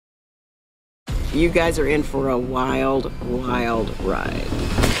You guys are in for a wild, wild ride.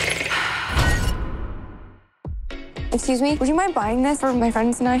 Excuse me, would you mind buying this for my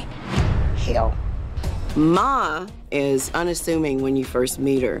friends and I? Hell. Ma is unassuming when you first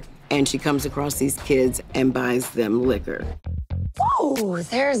meet her, and she comes across these kids and buys them liquor. Oh,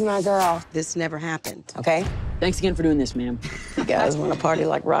 there's my girl. This never happened, okay? Thanks again for doing this, ma'am. You guys want to party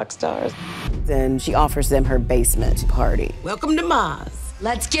like rock stars? Then she offers them her basement party. Welcome to Ma's.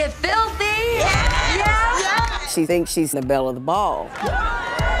 Let's get filthy! Yeah! She thinks she's the belle of the ball.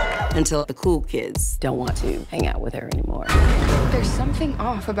 Until the cool kids don't want to hang out with her anymore. There's something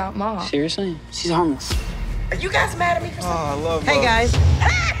off about Mom. Seriously? She's harmless. Are you guys mad at me for something? Oh, I love Hey, love. guys.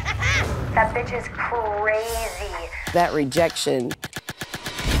 That bitch is crazy. That rejection,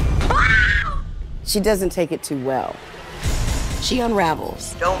 she doesn't take it too well. She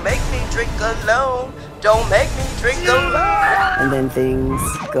unravels. Don't make me drink alone. Don't make me drink alone. And then things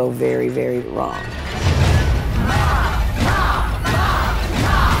go very, very wrong.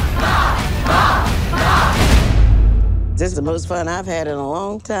 This is the most fun I've had in a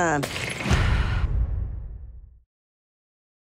long time.